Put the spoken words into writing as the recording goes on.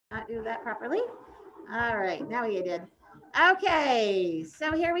do that properly. All right, now you did. Okay,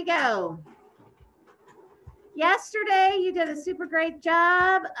 so here we go. Yesterday, you did a super great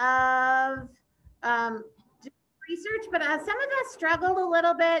job of doing research, but some of us struggled a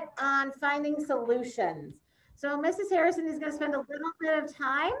little bit on finding solutions. So Mrs. Harrison is going to spend a little bit of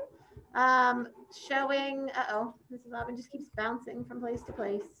time showing. Uh-oh, Mrs. Aubin just keeps bouncing from place to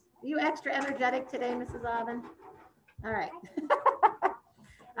place. Are you extra energetic today, Mrs. Aubin? All right.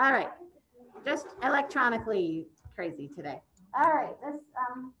 All right. Just electronically crazy today. All right. This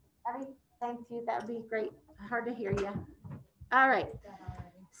Abby, thank you. That would be great. Hard to hear you. All right.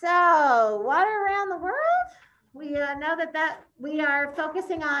 So water around the world. We know that we are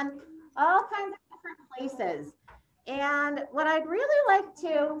focusing on all kinds of different places. And what I'd really like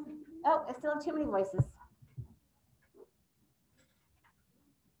to, oh, I still have too many voices.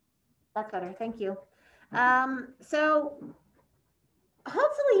 That's better. Thank you. So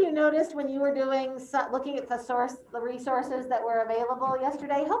hopefully you noticed when you were looking at the resources that were available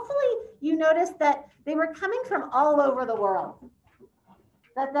yesterday, hopefully you noticed that they were coming from all over the world.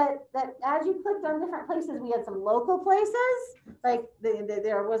 That as you clicked on different places, we had some local places, like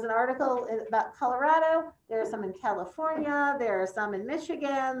there was an article about Colorado, there are some in California, there are some in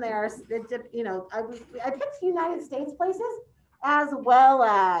Michigan, there's, I picked United States places as well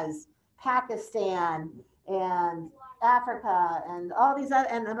as Pakistan and Africa and all these other,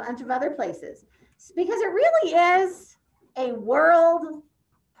 and a bunch of other places, because it really is a world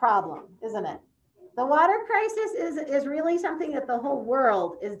problem, isn't it? The water crisis is really something that the whole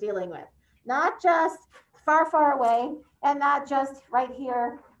world is dealing with, not just far, far away and not just right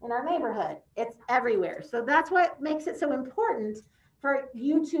here in our neighborhood. It's everywhere. So that's what makes it so important for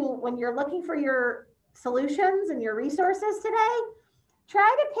you to, when you're looking for your solutions and your resources today,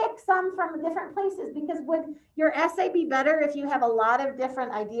 try to pick some from different places, because would your essay be better if you have a lot of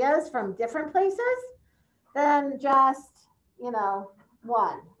different ideas from different places than just,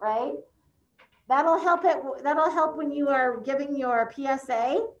 one, right? That'll help when you are giving your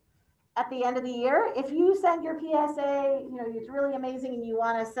PSA at the end of the year. If you send your PSA, it's really amazing, and you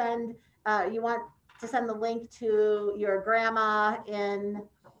want to send the link to your grandma in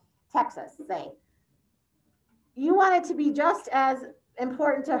Texas, say. You want it to be just as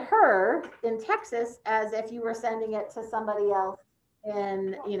important to her in Texas as if you were sending it to somebody else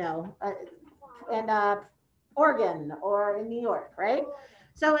in, in Oregon or in New York, right?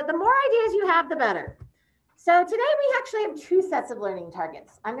 So the more ideas you have, the better. So today we actually have two sets of learning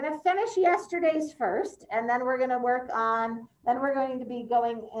targets. I'm going to finish yesterday's first, and then we're going to be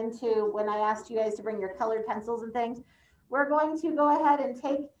going into, when I asked you guys to bring your colored pencils and things, we're going to go ahead and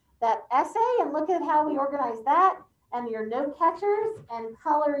take that essay and look at how we organize that and your note catchers, and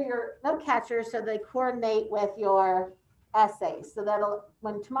color your note catchers so they coordinate with your essay. So that'll,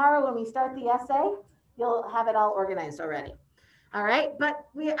 tomorrow when we start the essay, you'll have it all organized already. All right, but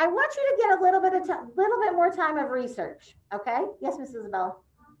I want you to get a little bit more time of research. Okay? Yes, Miss Isabella.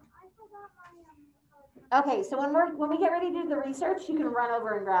 Okay, so when we get ready to do the research, you can run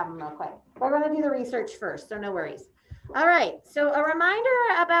over and grab them real quick. We're going to do the research first, so no worries. All right, so a reminder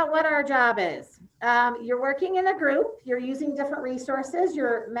about what our job is. You're working in a group. You're using different resources.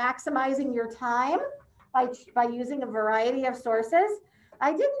 You're maximizing your time by using a variety of sources.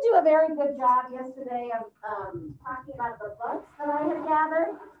 I didn't do a very good job yesterday of talking about the books that I had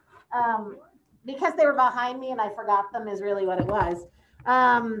gathered because they were behind me and I forgot them is really what it was.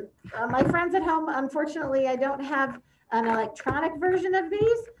 My friends at home, unfortunately, I don't have an electronic version of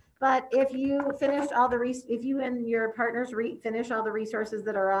these, but if you finished all if you and your partners finish all the resources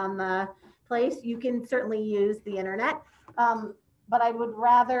that are on the place, you can certainly use the internet. But I would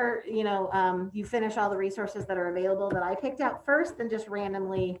rather, you finish all the resources that are available that I picked out first than just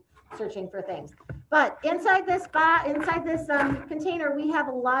randomly searching for things. But inside this container, we have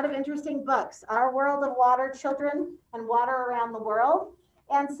a lot of interesting books. Our World of Water, Children and Water Around the World.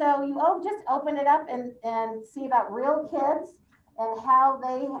 And so you just open it up and see about real kids and how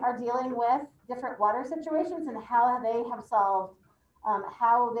they are dealing with different water situations and how they have solved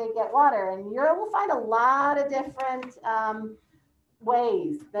how they get water. And you will find a lot of different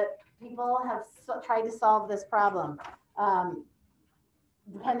ways that people have tried to solve this problem,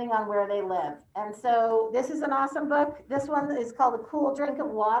 depending on where they live. And so this is an awesome book. This one is called A Cool Drink of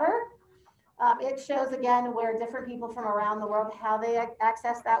Water. It shows again where different people from around the world, how they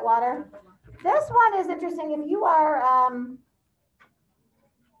access that water. This one is interesting. If you are,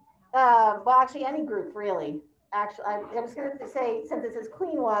 well, actually any group really. Actually, I was going to say, since this is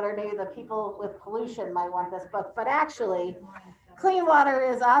clean water, maybe the people with pollution might want this book, but actually clean water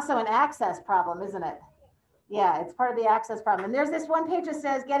is also an access problem, isn't it? Yeah, it's part of the access problem. And there's this one page that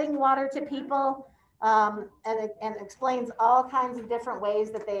says getting water to people, and it explains all kinds of different ways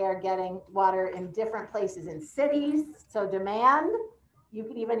that they are getting water in different places in cities. So demand, you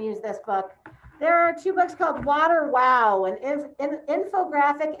could even use this book. There are two books called Water Wow and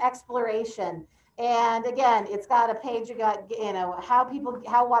Infographic Exploration. And again, it's got a page, you got,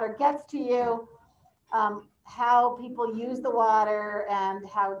 how water gets to you, how people use the water, and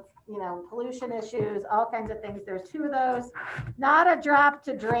how, pollution issues, all kinds of things. There's two of those. Not a Drop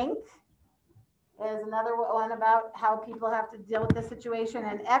to Drink is another one about how people have to deal with the situation,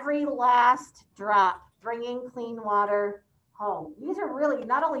 and Every Last Drop, Bringing Clean Water Home. These are really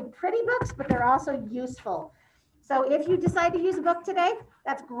not only pretty books, but they're also useful. So if you decide to use a book today,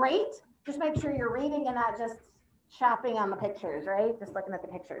 that's great. Just make sure you're reading and not just shopping on the pictures, right? Just looking at the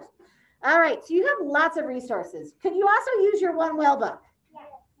pictures. All right, so you have lots of resources. Could you also use your One Well book?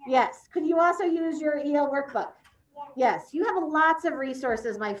 Yes. Could you also use your EL workbook? Yes. You have lots of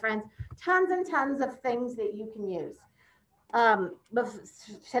resources, my friends. Tons and tons of things that you can use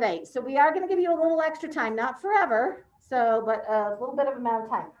today. So we are going to give you a little extra time, not forever, but a little bit of amount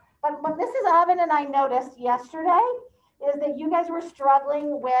of time. But what Mrs. Oven and I noticed yesterday is that you guys were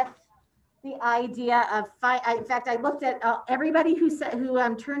struggling with the idea of in fact, I looked at everybody who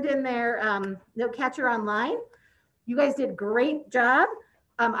turned in their note catcher online. You guys did great job.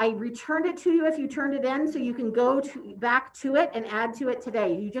 I returned it to you if you turned it in, so you can go back to it and add to it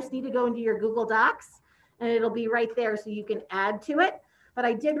today. You just need to go into your Google Docs and it'll be right there so you can add to it. But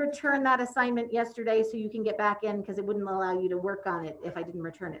I did return that assignment yesterday so you can get back in, because it wouldn't allow you to work on it if I didn't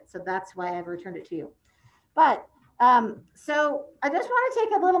return it. So that's why I've returned it to you. But so I just want to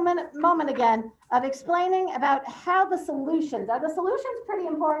take a little moment again of explaining about how the solutions, are the solutions pretty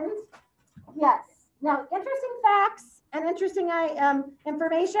important? Yes. Now, interesting facts and interesting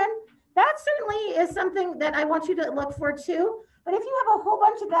information, that certainly is something that I want you to look for too. But if you have a whole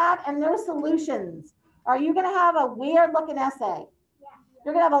bunch of that and no solutions, are you going to have a weird looking essay? Yeah.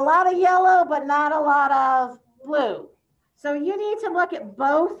 You're going to have a lot of yellow, but not a lot of blue. So you need to look at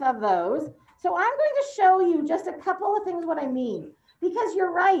both of those. So I'm going to show you just a couple of things what I mean, because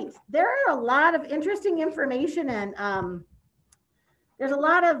you're right. There are a lot of interesting information, and there's a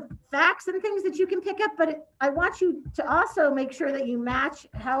lot of facts and things that you can pick up, but I want you to also make sure that you match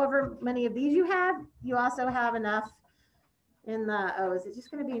however many of these you have. You also have enough in the, is it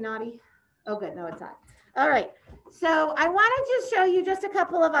just going to be naughty? Oh, good. No, it's not. All right. So I wanted to show you just a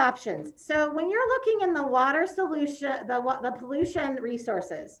couple of options. So when you're looking in the water solution, the pollution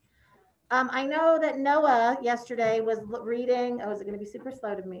resources, I know that Noah yesterday was reading. Oh, is it going to be super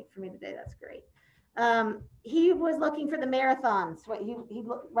slow for me today? That's great. He was looking for the marathons. Right,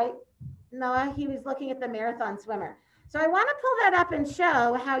 Noah? He was looking at the marathon swimmer. So I want to pull that up and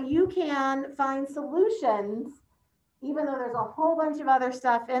show how you can find solutions, even though there's a whole bunch of other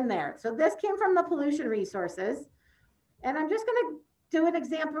stuff in there. So this came from the pollution resources. And I'm just going to do an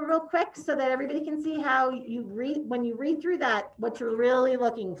example real quick so that everybody can see how when you read through that, what you're really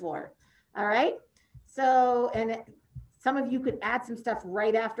looking for. All right. So, and some of you could add some stuff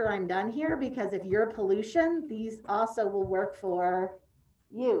right after I'm done here, because if you're pollution, these also will work for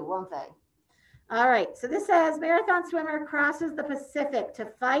you, won't they? All right. So this says marathon swimmer crosses the Pacific to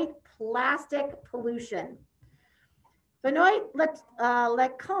fight plastic pollution. Benoit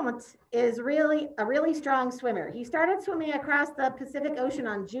Lecomte is a really strong swimmer. He started swimming across the Pacific Ocean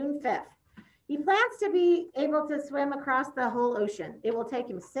on June 5th. He plans to be able to swim across the whole ocean. It will take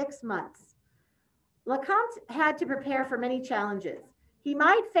him 6 months. Lecomte had to prepare for many challenges. He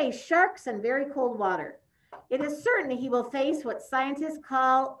might face sharks and very cold water. It is certain he will face what scientists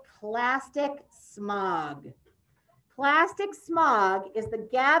call plastic smog. Plastic smog is the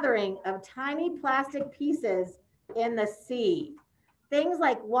gathering of tiny plastic pieces in the sea. Things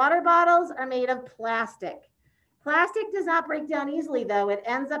like water bottles are made of plastic. Plastic does not break down easily, though. It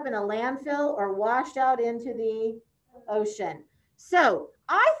ends up in a landfill or washed out into the ocean. So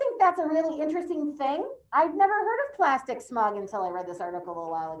I think that's a really interesting thing. I'd never heard of plastic smog until I read this article a little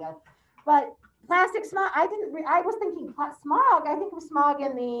while ago. But plastic smog, I was thinking smog, I think of smog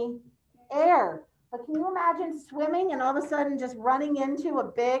in the air. But can you imagine swimming and all of a sudden just running into a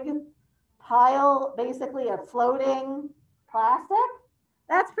big pile, basically a floating plastic?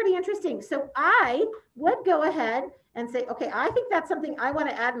 That's pretty interesting. So I would go ahead and say, okay, I think that's something I want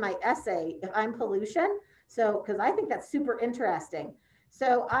to add in my essay if I'm pollution. So, because I think that's super interesting.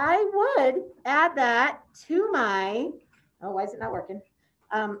 So I would add that to my, oh, why is it not working?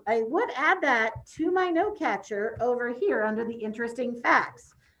 I would add that to my note catcher over here under the interesting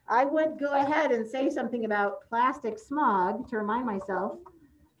facts. I would go ahead and say something about plastic smog to remind myself.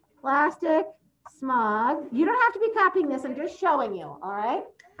 Plastic smog. You don't have to be copying this. I'm just showing you. All right.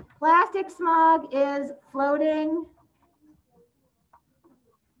 Plastic smog is floating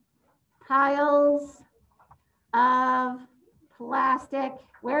piles of plastic.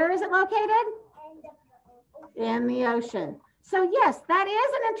 Where is it located? In the ocean. So yes, that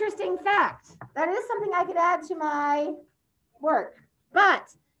is an interesting fact. That is something I could add to my work. But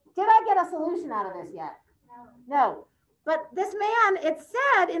did I get a solution out of this yet? No. But this man, it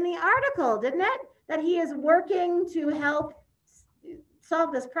said in the article, didn't it, that he is working to help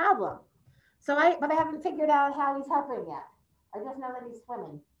solve this problem. But I haven't figured out how he's helping yet. I just know that he's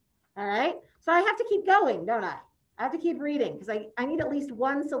swimming. All right. So I have to keep going, don't I? I have to keep reading because I need at least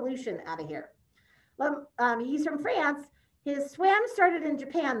one solution out of here. He's from France. His swim started in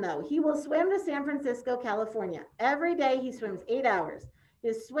Japan, though. He will swim to San Francisco, California. Every day he swims 8 hours.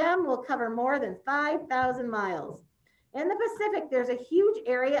 His swim will cover more than 5,000 miles. In the Pacific, there's a huge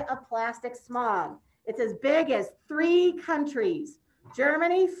area of plastic smog. It's as big as 3 countries,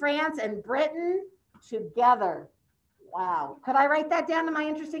 Germany, France, and Britain together. Wow. Could I write that down to my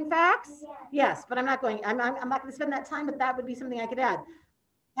interesting facts? Yes, but I'm not going to spend that time, but that would be something I could add.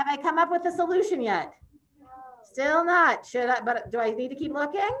 Have I come up with a solution yet? No. Still not. Should I? But do I need to keep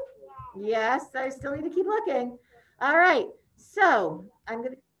looking? Yes, I still need to keep looking. All right. So I'm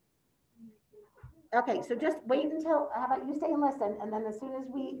going to. Okay. So just wait until. How about you stay and listen, and then as soon as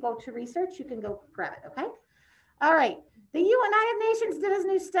we go to research, you can go grab it. Okay. All right. The United Nations did a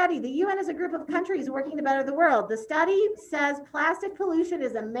new study. The UN is a group of countries working to better the world. The study says plastic pollution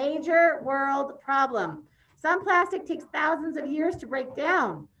is a major world problem. Some plastic takes thousands of years to break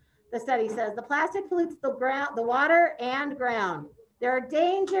down. The study says the plastic pollutes the ground, the water and ground. There are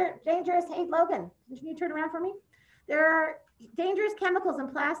dangerous, hey Logan, can you turn around for me? There are dangerous chemicals in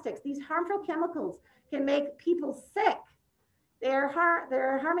plastics. These harmful chemicals can make people sick. They're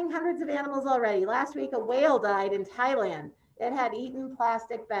harming hundreds of animals already. Last week, a whale died in Thailand. It had eaten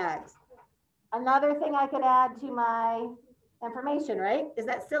plastic bags. Another thing I could add to my information, right? Is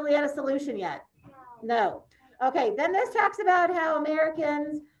that still yet a solution yet? No. Okay, then this talks about how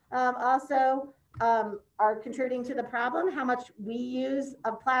Americans also are contributing to the problem, how much we use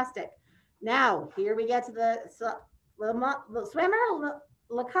of plastic. Now, here we get to the swimmer,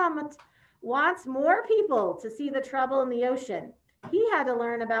 LeComet, wants more people to see the trouble in the ocean. He had to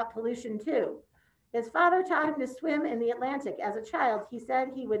learn about pollution too. His father taught him to swim in the Atlantic. As a child, he said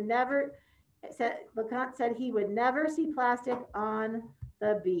he would never, LeComet said he would never see plastic on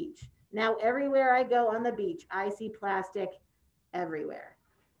the beach. Now, everywhere I go on the beach, I see plastic everywhere.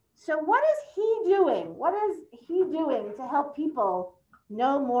 So what is he doing? What is he doing to help people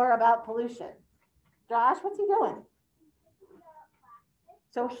know more about pollution? Josh, what's he doing?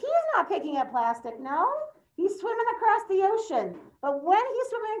 So he's not picking up plastic, no. He's swimming across the ocean. But when he's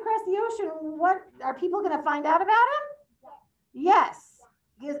swimming across the ocean, what are people going to find out about him? Yes.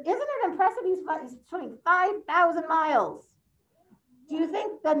 Isn't it impressive? He's swimming 5,000 miles. Do you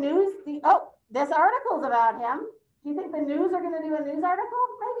think the news, this article's about him. Do you think the news are going to do a news article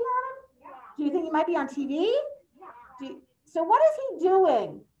maybe on him? Yeah. Do you think he might be on TV? Yeah. So what is he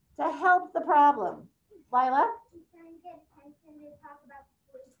doing to help the problem? Lila? He's trying to get attention to talk about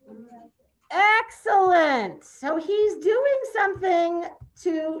pollution. Excellent. So he's doing something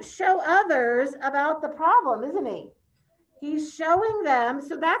to show others about the problem, isn't he? He's showing them.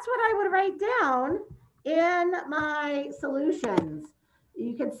 So that's what I would write down in my solutions.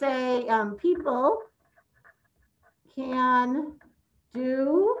 You could say people can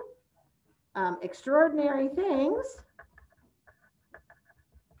do extraordinary things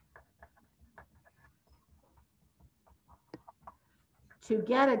to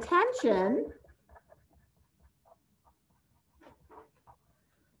get attention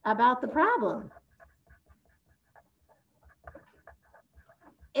about the problem.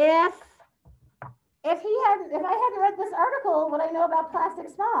 If I hadn't read this article, would I know about plastic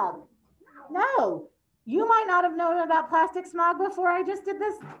smog? No. You might not have known about plastic smog before I just did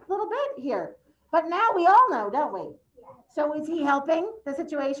this little bit here. But now we all know, don't we? So is he helping the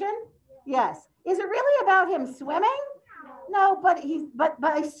situation? Yes. Is it really about him swimming? No, but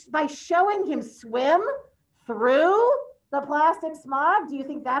by showing him swim through the plastic smog, do you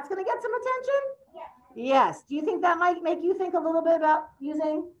think that's going to get some attention? Yes. Yes. Do you think that might make you think a little bit about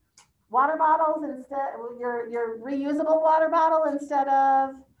using water bottles instead, your reusable water bottle instead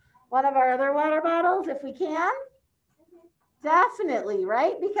of one of our other water bottles if we can? Definitely,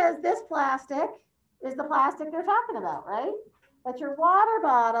 right? Because this plastic is the plastic they're talking about, right? But your water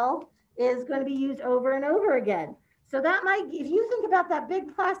bottle is going to be used over and over again. So that might, if you think about that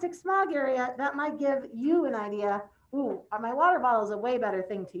big plastic smog area, that might give you an idea, ooh, my water bottle is a way better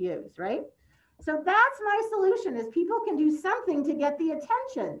thing to use, right? So that's my solution is people can do something to get the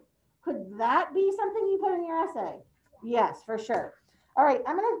attention. Could that be something you put in your essay? Yes, for sure. All right,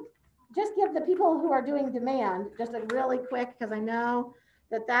 I'm going to just give the people who are doing demand just a really quick, because I know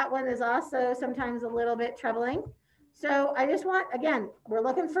that that one is also sometimes a little bit troubling. So I just want, again, we're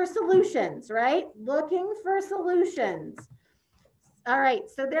looking for solutions, right? Looking for solutions. All right,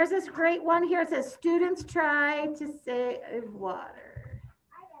 so there's this great one here. It says students try to save water.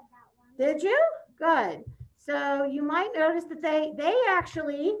 I read that one. Did you? Good. So you might notice that they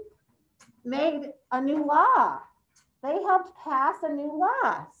actually made a new law. They helped pass a new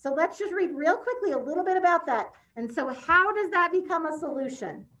law. So let's just read real quickly a little bit about that. And so how does that become a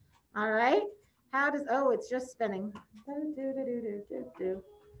solution? All right. How does, oh, it's just spinning. All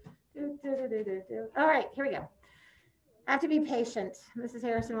right, here we go. I have to be patient. Mrs.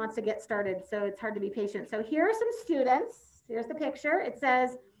 Harrison wants to get started, so it's hard to be patient. So here are some students. Here's the picture. It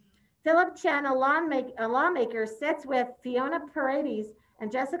says, Philip Chen, a lawmaker, sits with Fiona Paredes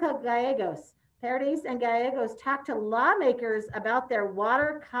and Jessica Gallegos. Paredes and Gallegos talked to lawmakers about their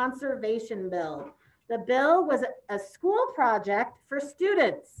water conservation bill. The bill was a school project for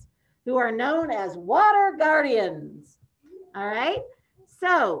students who are known as water guardians. All right.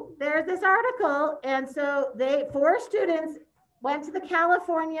 So there's this article. And so 4 students went to the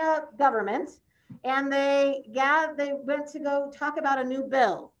California government and they went to go talk about a new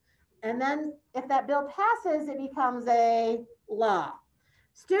bill. And then if that bill passes, it becomes a law.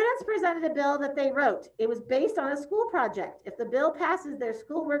 Students presented a bill that they wrote. It was based on a school project. If the bill passes, their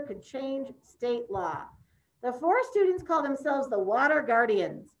schoolwork could change state law. The 4 students call themselves the Water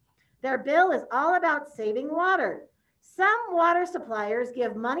Guardians. Their bill is all about saving water. Some water suppliers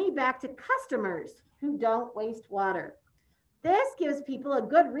give money back to customers who don't waste water. This gives people a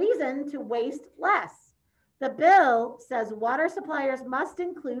good reason to waste less. The bill says water suppliers must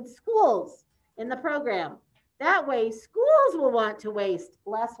include schools in the program. That way, schools will want to waste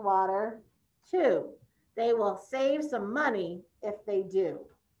less water too. They will save some money if they do.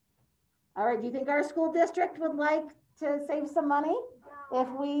 All right, do you think our school district would like to save some money if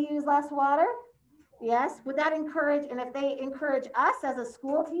we use less water? Yes, would that encourage, and if they encourage us as a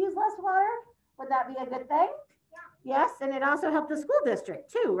school to use less water, would that be a good thing? Yeah. Yes, and it also helped the school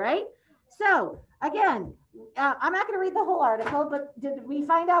district too, right? So again, I'm not going to read the whole article, but did we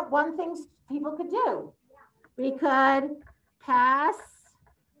find out one thing people could do? We could pass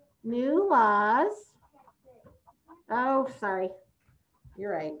new laws. Oh, sorry.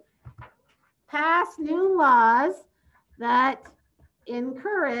 You're right. Pass new laws that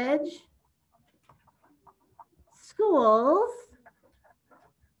encourage schools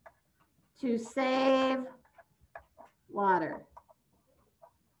to save water.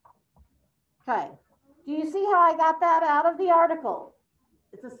 Okay. Do you see how I got that out of the article?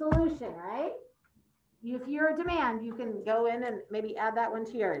 It's a solution, right? If you're a demand, you can go in and maybe add that one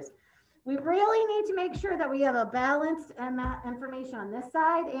to yours. We really need to make sure that we have a balanced information on this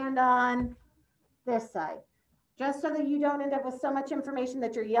side and on this side, just so that you don't end up with so much information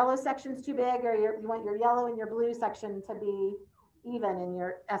that your yellow section's too big, or you want your yellow and your blue section to be even in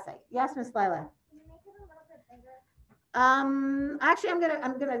your essay. Yes, Miss Lila. Actually, I'm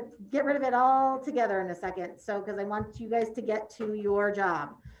gonna get rid of it all together in a second. So, because I want you guys to get to your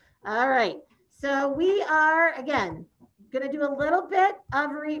job. All right. So we are, again, going to do a little bit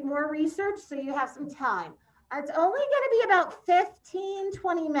of more research so you have some time. It's only going to be about 15,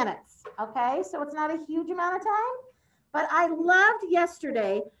 20 minutes. Okay. So it's not a huge amount of time, but I loved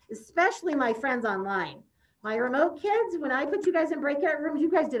yesterday, especially my friends online. My remote kids, when I put you guys in breakout rooms, you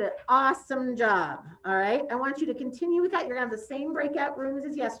guys did an awesome job. All right. I want you to continue with that. You're going to have the same breakout rooms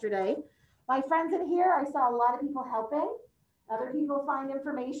as yesterday. My friends in here, I saw a lot of people helping. Other people find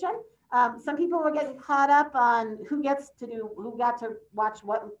information. Some people were getting caught up on who got to watch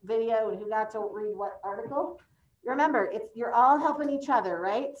what video and who got to read what article. Remember, you're all helping each other,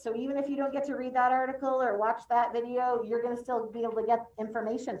 right? So even if you don't get to read that article or watch that video, you're going to still be able to get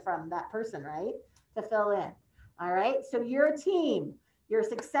information from that person, right? To fill in. All right. So you're a team. Your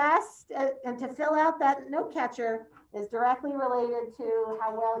success and to fill out that note catcher is directly related to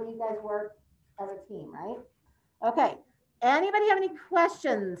how well you guys work as a team, right? Okay. Anybody have any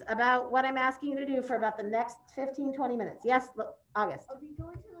questions about what I'm asking you to do for about the next 15, 20 minutes? Yes, August. Are we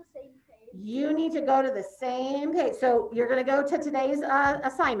going to the same page? You need to go to the same page. So you're going to go to today's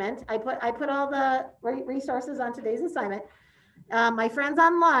assignment. I put all the resources on today's assignment. My friends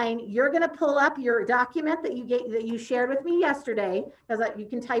online, you're going to pull up your document that you shared with me yesterday, because you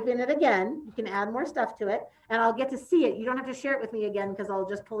can type in it again. You can add more stuff to it, and I'll get to see it. You don't have to share it with me again, because I'll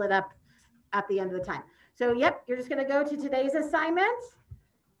just pull it up at the end of the time. So, yep, you're just going to go to today's assignment,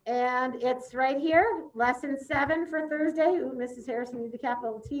 And it's right here, lesson 7 for Thursday. Ooh, Mrs. Harrison needs the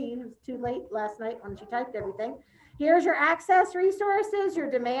capital T. It was too late last night when she typed everything. Here's your access resources, your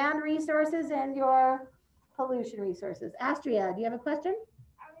demand resources, and your pollution resources. Astria, do you have a question?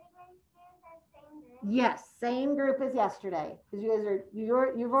 Are we going to be in the same group? Yes, same group as yesterday. Because you guys are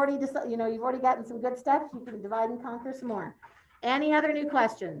you've already decided, you've already gotten some good stuff. You can divide and conquer some more. Any other new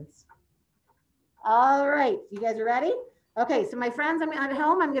questions? All right, you guys are ready? Okay, so my friends, I'm at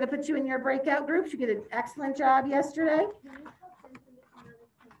home. I'm going to put you in your breakout groups. You did an excellent job yesterday.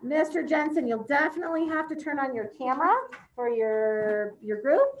 Mr. Jensen, you'll definitely have to turn on your camera for your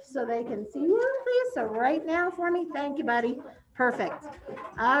group so they can see you, please. So right now for me, thank you, buddy. Perfect.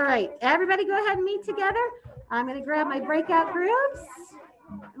 All right, everybody go ahead and meet together. I'm going to grab my breakout groups.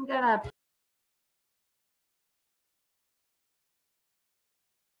 I'm going to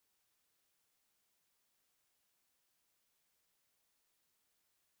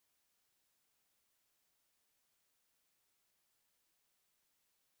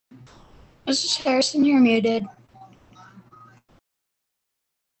Mrs. Harrison, you're muted.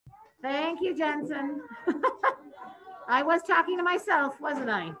 thank you, Jensen. I was talking to myself, wasn't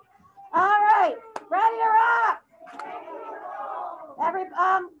I? All right, ready to rock.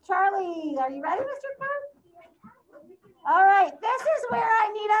 Charlie, are you ready, Mr. Clark? All right, this is where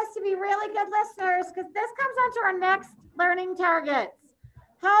I need us to be really good listeners because this comes onto our next learning targets.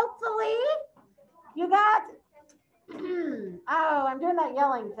 Hopefully, you got, oh, I'm doing that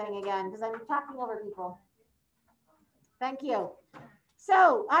yelling thing again because I'm talking over people. Thank you.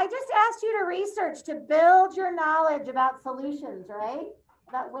 So I just asked you to research to build your knowledge about solutions, right?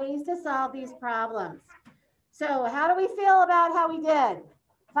 About ways to solve these problems. So how do we feel about how we did?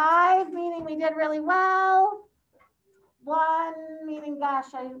 5 meaning we did really well. 1 meaning,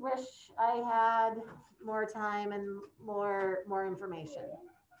 gosh, I wish I had more time and more information.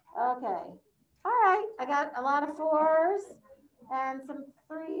 Okay. All right. I got a lot of 4s and some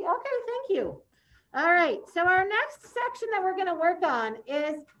 3. Okay. Thank you. All right. So our next section that we're going to work on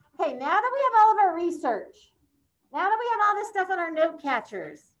is, okay, now that we have all of our research, now that we have all this stuff on our note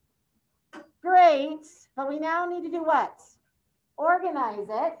catchers, great, but we now need to do what? Organize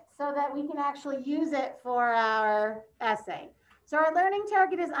it so that we can actually use it for our essay. So our learning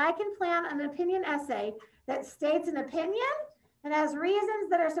target is I can plan an opinion essay that states an opinion and has reasons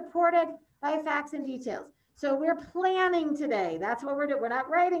that are supported by facts and details. So we're planning today. That's what we're doing. We're not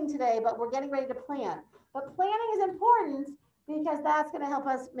writing today, but we're getting ready to plan. But planning is important because that's going to help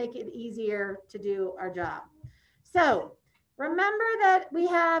us make it easier to do our job. So remember that we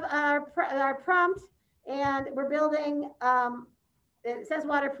have our prompt and we're building, it says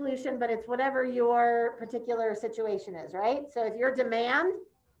water pollution, but it's whatever your particular situation is, right? So if your demand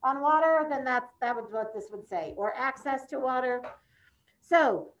on water, then that was what this would say, or access to water.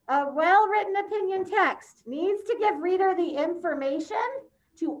 So a well-written opinion text needs to give reader the information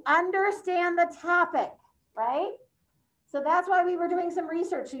to understand the topic, right? So that's why we were doing some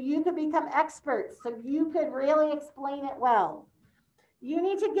research, so you could become experts, so you could really explain it well. You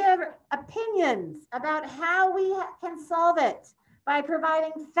need to give opinions about how we can solve it by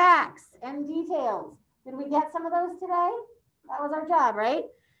providing facts and details. Did we get some of those today? That was our job, right?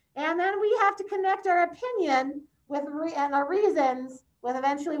 And then we have to connect our opinion with and our reasons with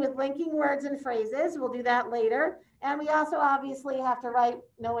eventually with linking words and phrases. We'll do that later. And we also obviously have to write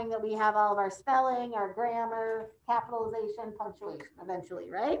knowing that we have all of our spelling, our grammar, capitalization, punctuation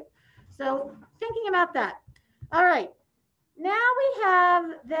eventually, right? So thinking about that. All right. Now we have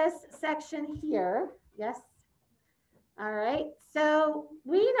this section here. Yes. All right. So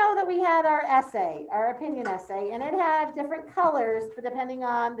we know that we had our essay, our opinion essay, and it had different colors depending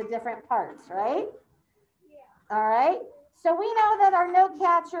on the different parts, right? Yeah. All right. So we know that our note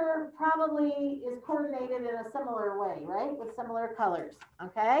catcher probably is coordinated in a similar way, right? With similar colors.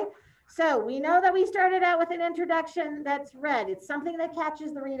 Okay. So we know that we started out with an introduction that's red. It's something that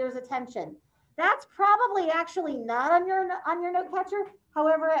catches the reader's attention. That's probably actually not on your note catcher.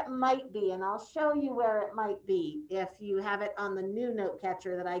 However, it might be, and I'll show you where it might be if you have it on the new note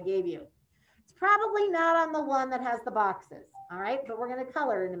catcher that I gave you. It's probably not on the one that has the boxes. All right. But we're going to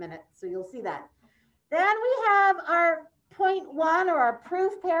color in a minute. So you'll see that. Then we have our point 1 or our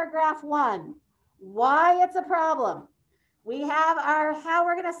proof paragraph 1, why it's a problem. We have our how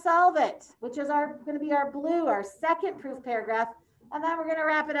we're going to solve it, which is going to be our blue, our second proof paragraph. And then we're going to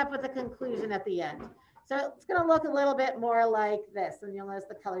wrap it up with a conclusion at the end. So it's going to look a little bit more like this. And you'll notice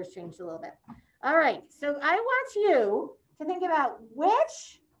the colors changed a little bit. All right. So I want you to think about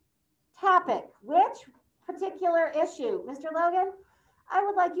which topic, which particular issue. Mr. Logan, I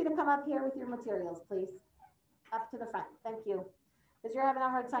would like you to come up here with your materials, please. Up to the front. Thank you. because you're having a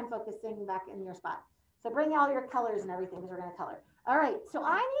hard time focusing back in your spot. So bring all your colors and everything because we're going to color. All right, so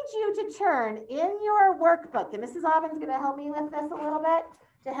I need you to turn in your workbook, and Mrs. Aubin's going to help me with this a little bit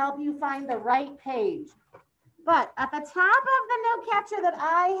to help you find the right page. But at the top of the note catcher that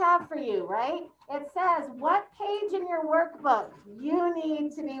I have for you, right, it says what page in your workbook you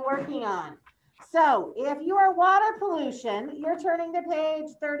need to be working on. So if you are water pollution, you're turning to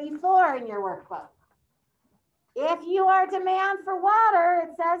page 34 in your workbook. If you are demand for water,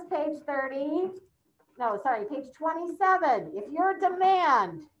 it says page 27. If you're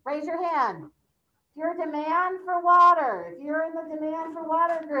demand, raise your hand. If you're demand for water, if you're in the demand for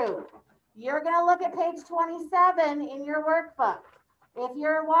water group, you're going to look at page 27 in your workbook. If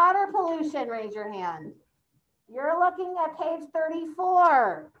you're water pollution, raise your hand. You're looking at page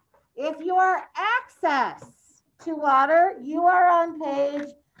 34. If you're access to water, you are on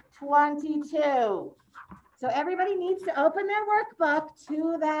page 22. So everybody needs to open their workbook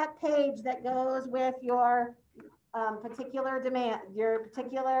to that page that goes with your particular demand, your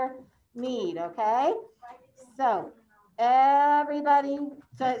particular need, okay? So everybody,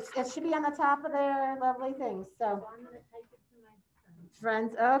 so it should be on the top of their lovely things. So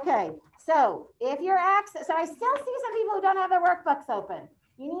friends, okay. So if you're access, so I still see some people who don't have their workbooks open.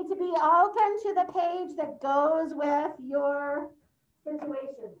 You need to be open to the page that goes with your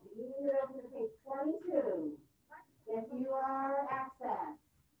situation. You need to open to page 22 if you are access.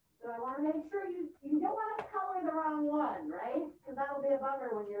 So I want to make sure you don't want to color the wrong one, right? Because that'll be a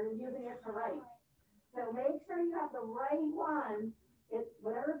bummer when you're using it to write. So make sure you have the right one. It's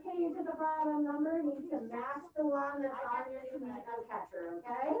whatever page at the bottom number needs to match the one that's on your note catcher,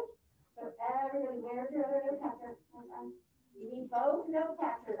 okay? So everybody, where's your other note catcher? You need both note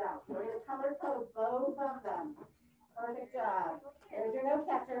catchers out. We're going to color code both of them. Perfect job. There's your note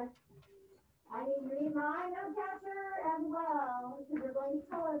catcher. You need my note catcher as well, because we're going to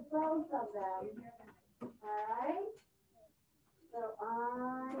color both of them. All right? So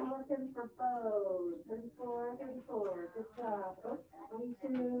I'm looking for both. 34, 34. Good job. Oh,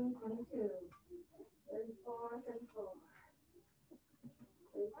 22, 22. 34, 34.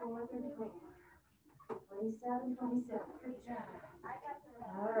 34, 34. 27, 27. Good job.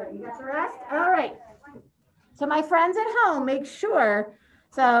 All right, you got the rest? All right. So my friends at home, make sure.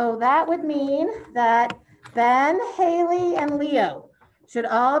 So that would mean that Ben, Haley, and Leo should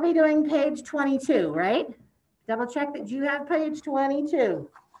all be doing page 22, right? Double check that you have page 22.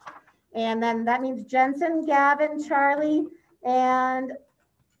 And then that means Jensen, Gavin, Charlie, and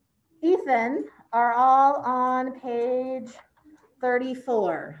Ethan are all on page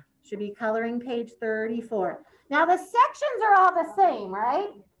 34. Should be coloring page 34. Now the sections are all the same, right?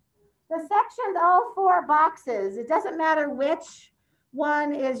 The sections, all 4 boxes, it doesn't matter which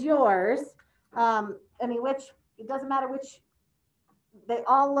one is yours. It doesn't matter which, they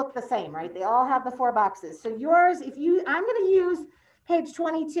all look the same, right? They all have the 4 boxes. So yours, I'm going to use page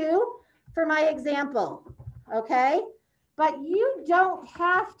 22 for my example, okay? But you don't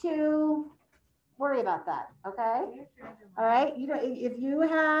have to worry about that, okay? All right, if you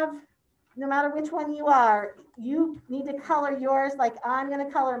have, no matter which one you are, you need to color yours like I'm going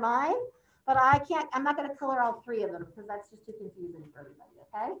to color mine, but I'm not going to color all 3 of them because that's just too confusing for everybody,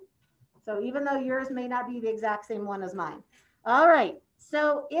 okay? So even though yours may not be the exact same one as mine. All right,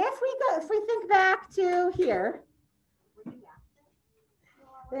 so if we think back to here,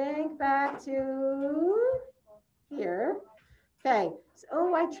 think back to here. Okay,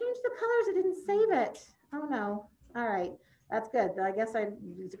 so, I changed the colors, I didn't save it. Oh no, all right, that's good. I guess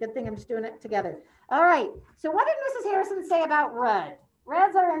it's a good thing I'm just doing it together. All right, so what did Mrs. Harrison say about red?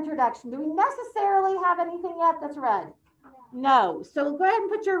 Red's our introduction. Do we necessarily have anything yet that's red? No, so go ahead and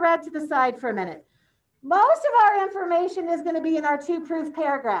put your red to the side for a minute. Most of our information is going to be in our 2 proof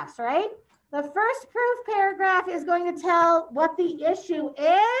paragraphs, right? The first proof paragraph is going to tell what the issue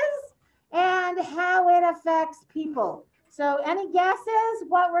is and how it affects people. So any guesses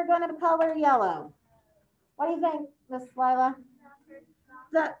what we're going to color yellow? What do you think, Miss Lila?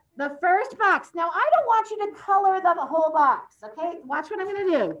 The first box. Now, I don't want you to color the whole box, okay? Watch what I'm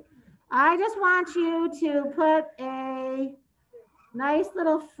going to do. I just want you to put a nice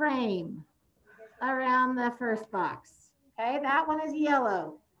little frame around the first box. Okay, that one is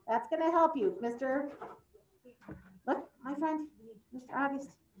yellow. That's going to help you, look, my friend, Mr.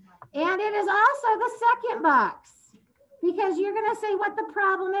 August. And it is also the second box because you're going to say what the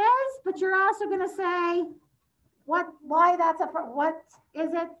problem is, but you're also going to say what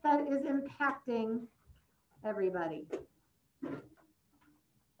is it that is impacting everybody.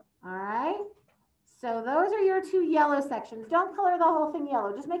 All right. So those are your 2 yellow sections. Don't color the whole thing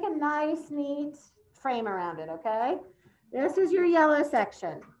yellow. Just make a nice, neat frame around it, okay? This is your yellow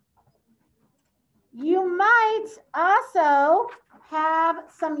section. You might also have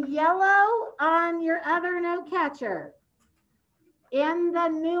some yellow on your other note catcher in the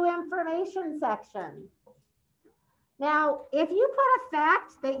new information section. Now, if you put a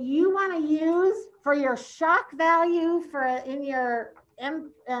fact that you want to use for your shock value for in your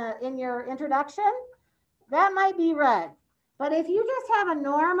introduction, that might be red. But if you just have a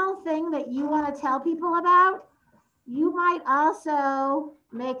normal thing that you want to tell people about, you might also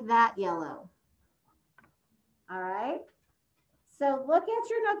make that yellow. All right. So look at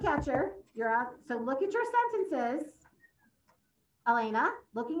your note catcher. So look at your sentences. Elena,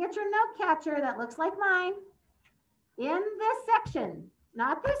 looking at your note catcher that looks like mine. In this section,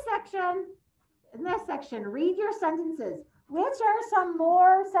 not this section, in this section, read your sentences. Which are some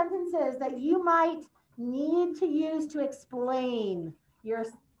more sentences that you might need to use to explain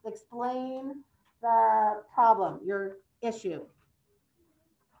the problem, your issue?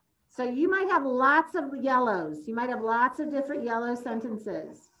 So you might have lots of yellows. You might have lots of different yellow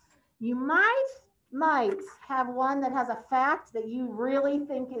sentences. You might have one that has a fact that you really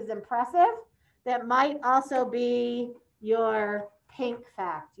think is impressive. That might also be your pink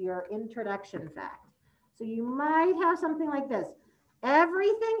fact, your introduction fact. So you might have something like this.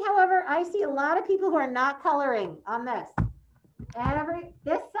 Everything, however, I see a lot of people who are not coloring on this.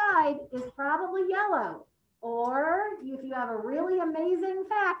 This side is probably yellow. Or if you have a really amazing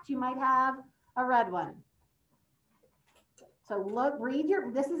fact, you might have a red one. So look,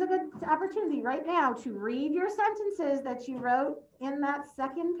 this is a good opportunity right now to read your sentences that you wrote in that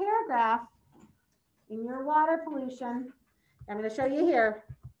second paragraph in your water pollution. I'm going to show you here.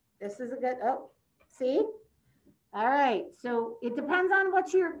 This is a good, see? All right, so it depends on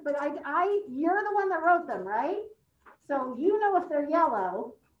what you're the one that wrote them, right? So you know if they're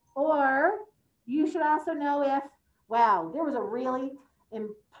yellow, or you should also know if, wow, there was a really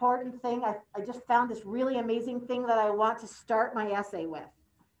important thing. I just found this really amazing thing that I want to start my essay with.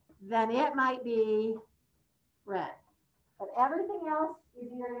 Then it might be red. But everything else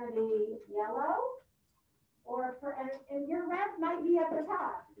is either going to be yellow and your red might be at the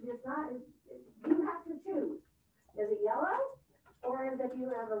top. It's not, you have to choose. Is it yellow? Or is it you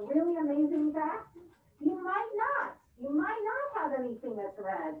have a really amazing fact? You might not. You might not have anything that's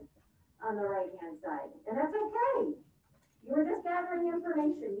red on the right-hand side. And that's okay. You were just gathering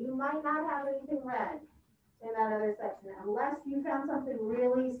information. You might not have anything red in that other section unless you found something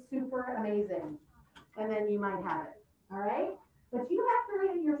really super amazing. And then you might have it. All right? But you have to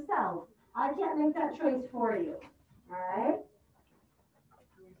read it yourself. I can't make that choice for you. All right?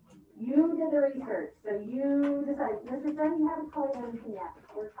 You did the research. So you decided. Mr. Friend, you haven't colored anything yet.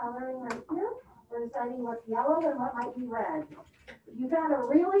 We're coloring right here. We're deciding what's yellow and what might be red. If you found a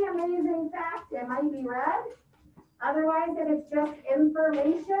really amazing fact, it might be red. Otherwise, if it's just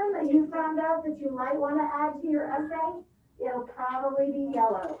information that you found out that you might want to add to your essay, it'll probably be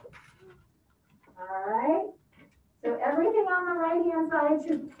yellow. All right? So everything on the right-hand side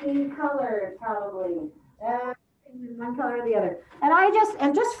should be colored, probably. One color or the other. And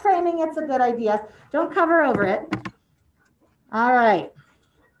I'm just framing it's a good idea. Don't cover over it. All right.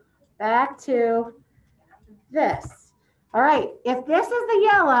 Back to this. All right. If this is the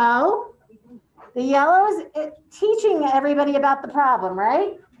yellow is teaching everybody about the problem,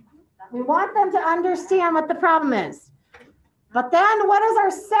 right? We want them to understand what the problem is. But then what is our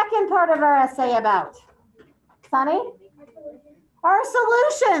second part of our essay about? Sunny? Our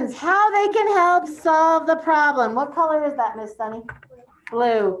solutions, how they can help solve the problem. What color is that, Miss Sunny?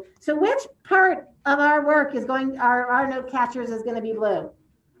 Blue. So which part of our work is our note catchers is going to be blue?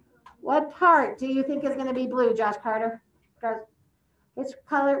 What part do you think is going to be blue, Josh Carter? Which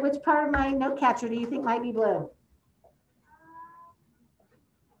part of my note catcher do you think might be blue?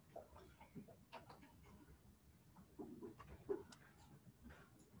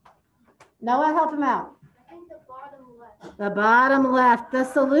 Noah, help him out. The bottom left, the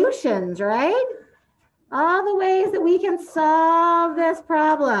solutions, right? All the ways that we can solve this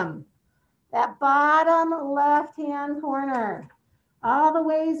problem. That bottom left-hand corner. All the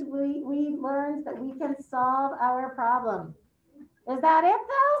ways we learned that we can solve our problem. Is that it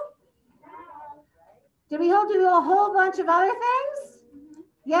though? Did we do a whole bunch of other things?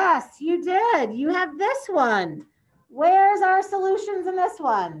 Yes, you did. You have this one. Where's our solutions in this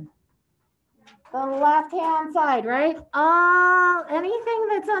one? The left-hand side, right? Anything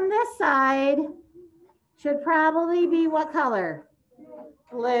that's on this side should probably be what color?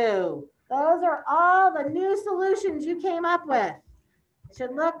 Blue. Those are all the new solutions you came up with.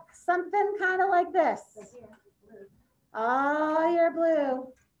 Should look something kind of like this. All your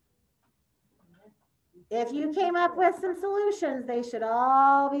blue. If you came up with some solutions, they should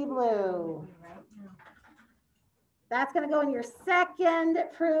all be blue. That's going to go in your second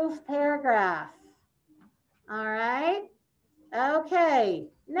proof paragraph. All right. Okay.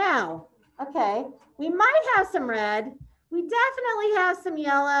 Now, okay, we might have some red. We definitely have some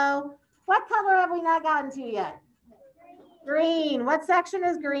yellow. What color have we not gotten to yet? Green. What section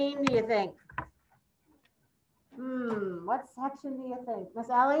is green, do you think? What section do you think? Miss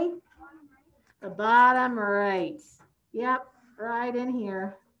Ellie? The bottom right. Yep, right in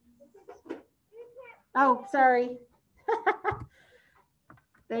here. Oh, sorry.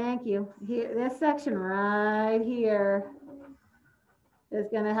 Thank you. Here, this section right here is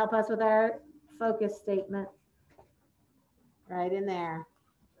going to help us with our focus statement. Right in there.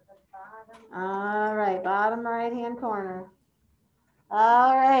 All right, bottom right-hand corner.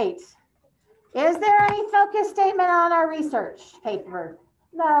 All right. Is there any focus statement on our research paper?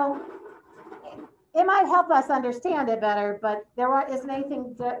 No. It might help us understand it better, but there isn't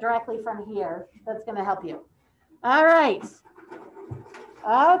anything directly from here that's going to help you. All right.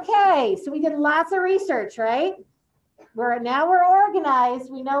 Okay, so we did lots of research, right? Now we're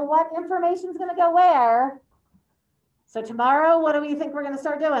organized. We know what information is going to go where. So tomorrow, what do we think we're going to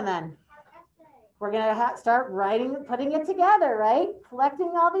start doing then? We're going to start writing, putting it together, right?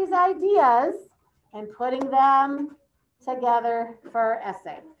 Collecting all these ideas and putting them together for our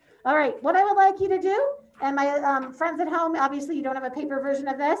essay. All right, what I would like you to do, and my friends at home, obviously you don't have a paper version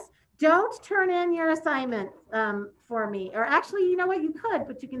of this, don't turn in your assignment for me. Or actually, you know what, you could,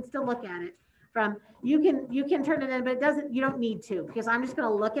 but you can still look at it. You can turn it in, but you don't need to, because I'm just going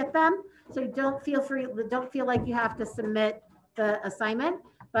to look at them. So don't feel like you have to submit the assignment.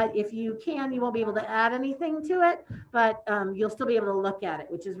 But if you can, you won't be able to add anything to it, but you'll still be able to look at it,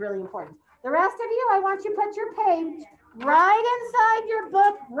 which is really important. The rest of you, I want you to put your page right inside your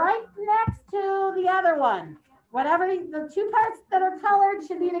book, right next to the other one. Whatever the two parts that are colored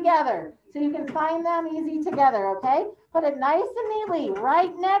should be together, so you can find them easy together, okay? Put it nice and neatly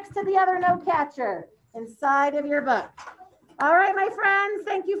right next to the other note catcher inside of your book. All right, my friends,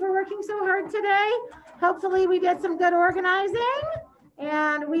 thank you for working so hard today. Hopefully we did some good organizing,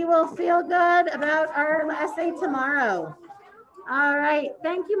 and we will feel good about our essay tomorrow. All right,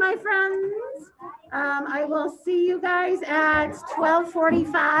 thank you, my friends. I will see you guys at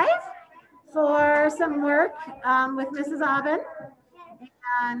 12:45 for some work with Mrs. Aubin.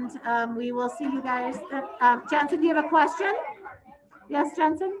 And we will see you guys. Jensen, do you have a question? Yes,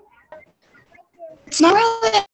 Jensen? It's not really